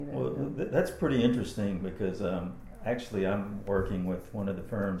Well, that's pretty interesting because actually I'm working with one of the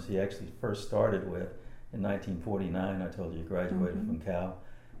firms he actually first started with in 1949. I told you he graduated Mm-hmm. from Cal.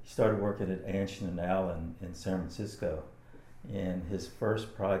 He started working at Anshin and Allen in San Francisco. And his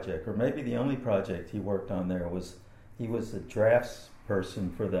first project, or maybe the only project he worked on there, was he was the drafts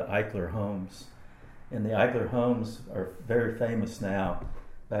person for the Eichler homes. And the Eichler homes are very famous now.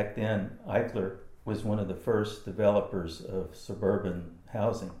 Back then, Eichler was one of the first developers of suburban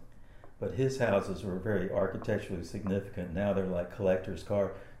housing. But his houses were very architecturally significant. Now they're like collector's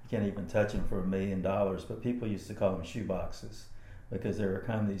car. You can't even touch them for $1 million. But people used to call them shoe boxes because they were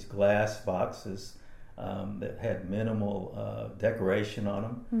kind of these glass boxes that had minimal decoration on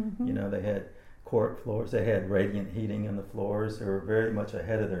them. Mm-hmm. You know, they had cork floors. They had radiant heating in the floors. They were very much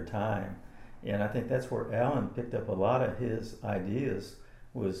ahead of their time. And I think that's where Alan picked up a lot of his ideas,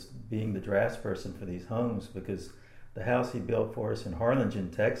 was being the draftsperson for these homes, because the house he built for us in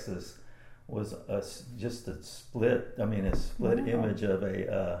Harlingen, Texas, was just a split. I mean, a split Wow. image of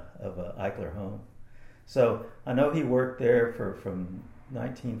a Eichler home. So I know he worked there from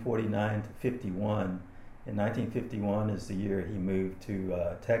 1949 to 51. In 1951 is the year he moved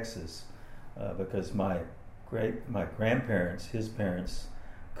to Texas because my grandparents, his parents,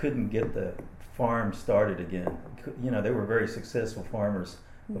 couldn't get the farm started again. You know, they were very successful farmers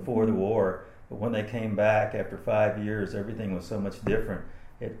before the war, but when they came back after 5 years, everything was so much different.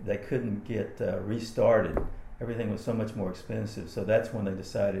 They couldn't get restarted. Everything was so much more expensive. So that's when they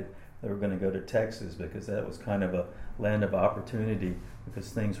decided they were going to go to Texas, because that was kind of a land of opportunity,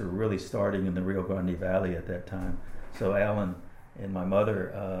 because things were really starting in the Rio Grande Valley at that time. So Alan and my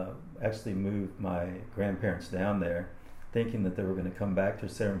mother actually moved my grandparents down there, thinking that they were going to come back to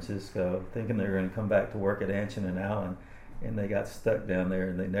San Francisco, thinking they were going to come back to work at Anshin and Allen, and they got stuck down there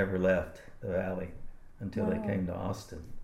and they never left the valley until they Wow. came to Austin.